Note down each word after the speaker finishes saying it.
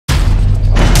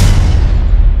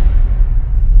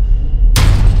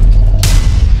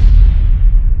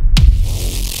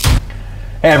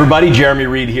Hey everybody, Jeremy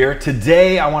Reed here.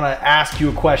 Today I want to ask you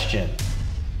a question.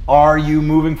 Are you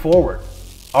moving forward?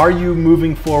 Are you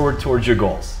moving forward towards your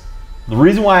goals? The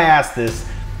reason why I ask this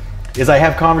is I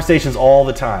have conversations all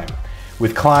the time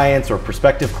with clients or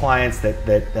prospective clients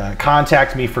that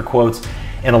contact me for quotes,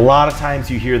 and a lot of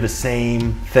times you hear the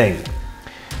same thing.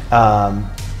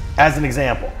 As an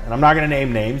example, and I'm not going to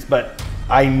name names, but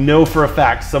I know for a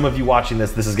fact some of you watching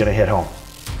this is going to hit home.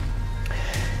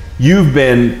 You've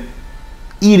been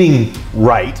eating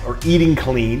right or eating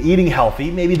clean, eating healthy,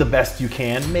 maybe the best you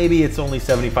can. Maybe it's only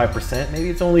 75%,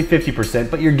 maybe it's only 50%,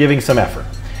 but you're giving some effort.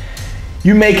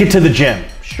 You make it to the gym.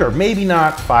 Sure, maybe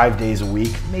not 5 days a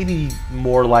week, maybe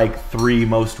more like 3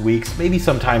 most weeks, maybe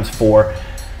sometimes 4.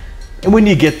 And when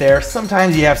you get there,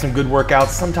 sometimes you have some good workouts,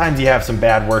 sometimes you have some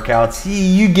bad workouts.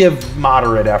 You give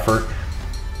moderate effort.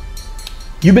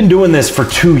 You've been doing this for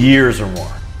 2 years or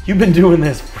more. You've been doing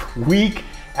this week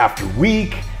after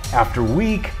week after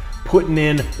week, putting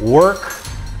in work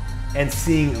and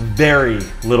seeing very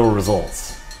little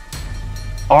results.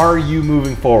 Are you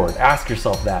moving forward? Ask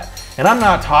yourself that. And I'm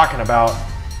not talking about,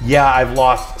 yeah, I've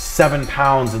lost 7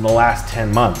 pounds in the last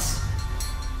 10 months.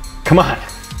 Come on.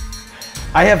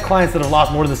 I have clients that have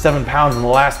lost more than 7 pounds in the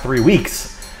last 3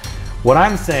 weeks. What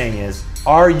I'm saying is,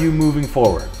 are you moving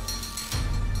forward?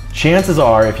 Chances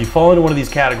are, if you fall into one of these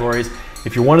categories,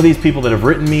 if you're one of these people that have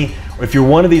written me, or if you're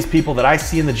one of these people that I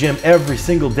see in the gym every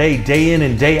single day, day in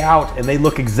and day out, and they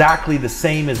look exactly the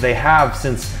same as they have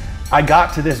since I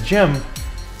got to this gym,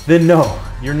 then no,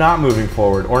 you're not moving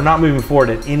forward, or not moving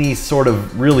forward at any sort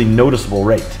of really noticeable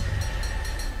rate.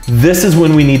 This is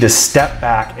when we need to step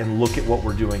back and look at what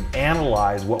we're doing,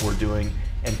 analyze what we're doing,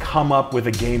 and come up with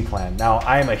a game plan. Now,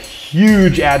 I am a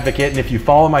huge advocate, and if you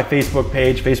follow my Facebook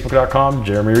page, facebook.com,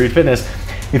 Jeremy Reed Fitness,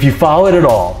 if you follow it at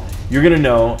all, you're gonna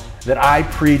know that I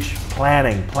preach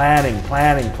planning, planning,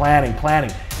 planning, planning,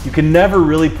 planning. You can never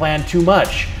really plan too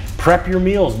much. Prep your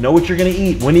meals, know what you're gonna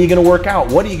eat, when are you gonna work out,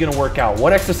 what are you gonna work out,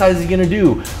 what exercise are you gonna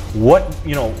do, what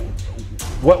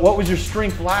was your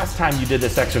strength last time you did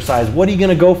this exercise, what are you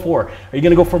gonna go for? Are you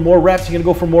gonna go for more reps, are you gonna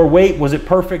go for more weight, was it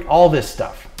perfect, all this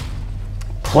stuff.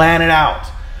 Plan it out.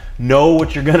 Know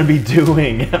what you're gonna be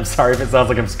doing. I'm sorry if it sounds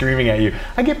like I'm screaming at you.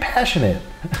 I get passionate.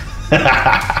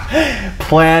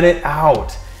 Plan it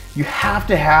out. You have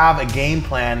to have a game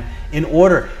plan in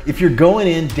order. If you're going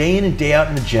in and day out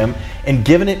in the gym and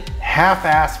giving it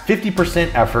half-ass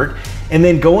 50% effort and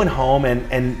then going home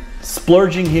and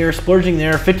splurging here, splurging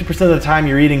there, 50% of the time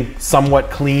you're eating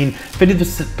somewhat clean,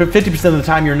 50% of the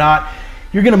time you're not,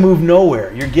 you're gonna move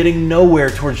nowhere. You're getting nowhere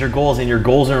towards your goals, and your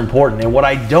goals are important. And what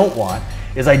I don't want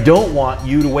is I don't want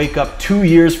you to wake up 2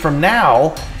 years from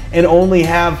now and only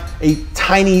have a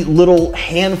tiny little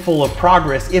handful of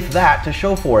progress, if that, to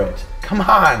show for it. Come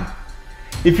on.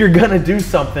 If you're gonna do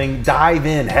something, dive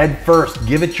in head first,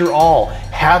 give it your all,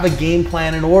 have a game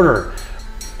plan in order.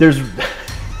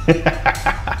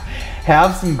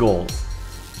 Have some goals.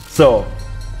 So,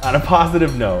 on a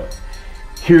positive note,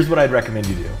 here's what I'd recommend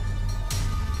you do.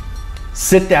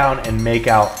 Sit down and make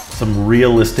out some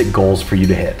realistic goals for you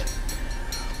to hit.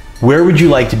 Where would you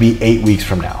like to be 8 weeks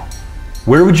from now?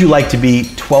 Where would you like to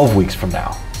be 12 weeks from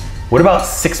now? What about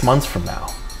 6 months from now?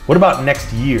 What about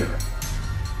next year?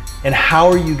 And how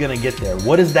are you gonna get there?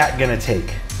 What is that gonna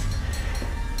take?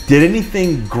 Did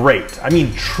anything great, I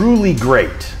mean truly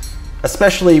great,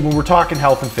 especially when we're talking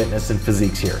health and fitness and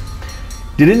physiques here,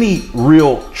 did any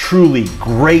real, truly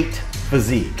great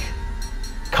physique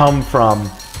come from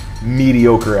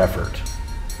mediocre effort?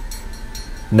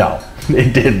 No,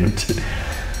 it didn't.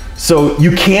 So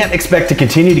you can't expect to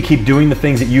continue to keep doing the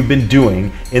things that you've been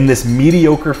doing in this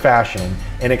mediocre fashion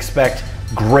and expect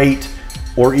great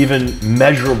or even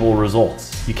measurable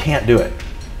results. You can't do it.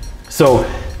 So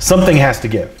something has to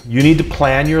give. You need to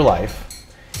plan your life,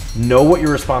 know what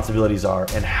your responsibilities are,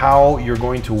 and how you're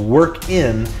going to work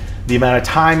in the amount of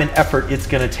time and effort it's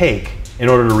gonna take in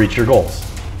order to reach your goals.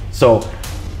 So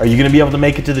are you gonna be able to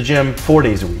make it to the gym 4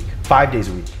 days a week, 5 days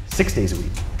a week, 6 days a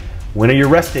week? When are your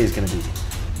rest days gonna be?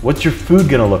 What's your food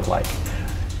gonna look like?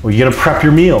 Are you gonna prep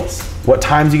your meals? What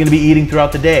times are you gonna be eating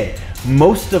throughout the day?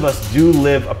 Most of us do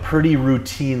live a pretty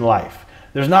routine life.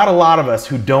 There's not a lot of us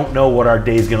who don't know what our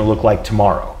day is gonna look like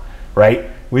tomorrow,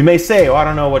 right? We may say, oh, I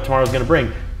don't know what tomorrow's gonna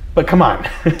bring, but come on.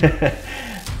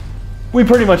 We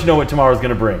pretty much know what tomorrow's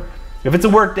gonna bring. If it's a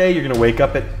work day, you're gonna wake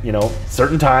up at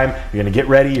certain time, you're gonna get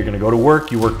ready, you're gonna go to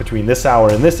work, you work between this hour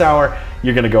and this hour,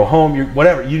 you're gonna go home,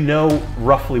 whatever, you know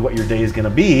roughly what your day is gonna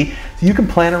be, so you can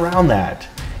plan around that.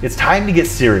 It's time to get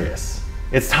serious.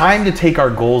 It's time to take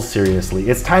our goals seriously.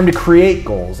 It's time to create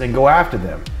goals and go after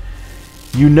them.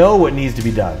 You know what needs to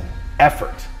be done.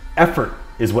 Effort. Effort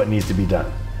is what needs to be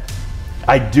done.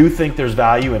 I do think there's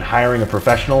value in hiring a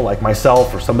professional like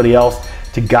myself or somebody else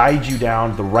to guide you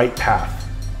down the right path.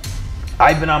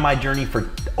 I've been on my journey for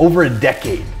over a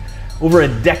decade,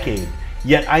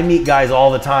 yet I meet guys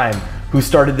all the time who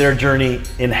started their journey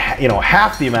in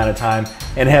half the amount of time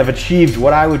and have achieved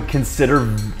what I would consider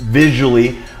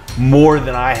visually more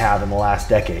than I have in the last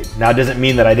decade. Now, does it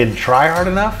mean that I didn't try hard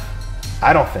enough?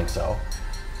 I don't think so.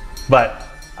 But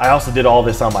I also did all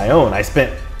this on my own. I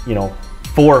spent, 4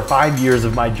 or 5 years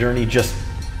of my journey just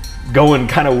going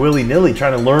kind of willy-nilly,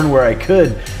 trying to learn where I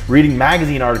could, reading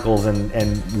magazine articles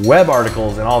and web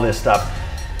articles and all this stuff.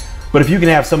 But if you can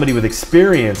have somebody with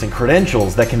experience and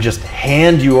credentials that can just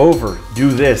hand you over,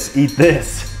 do this, eat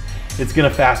this, it's gonna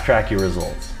fast track your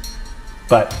results.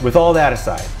 But with all that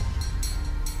aside,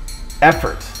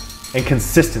 effort and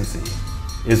consistency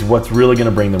is what's really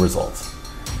gonna bring the results.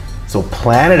 So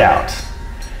plan it out,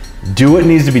 do what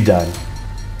needs to be done,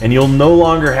 and you'll no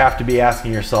longer have to be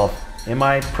asking yourself, am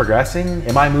I progressing?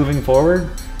 Am I moving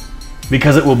forward?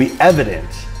 Because it will be evident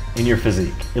in your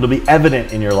physique. It'll be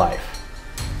evident in your life.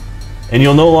 And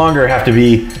you'll no longer have to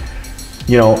be,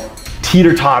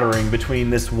 teeter-tottering between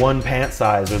this one pant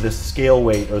size or this scale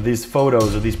weight or these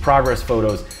photos or these progress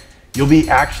photos. You'll be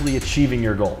actually achieving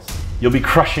your goals. You'll be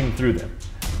crushing through them.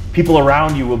 People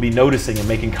around you will be noticing and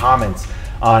making comments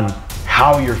on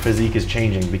how your physique is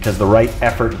changing because the right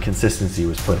effort and consistency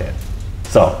was put in.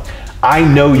 So, I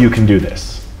know you can do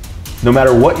this. No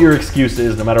matter what your excuse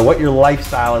is, no matter what your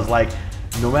lifestyle is like,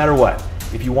 no matter what,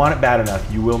 if you want it bad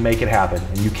enough, you will make it happen,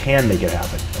 and you can make it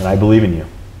happen, and I believe in you.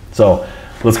 So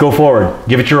let's go forward,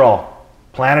 give it your all,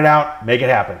 plan it out, make it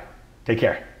happen. Take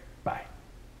care.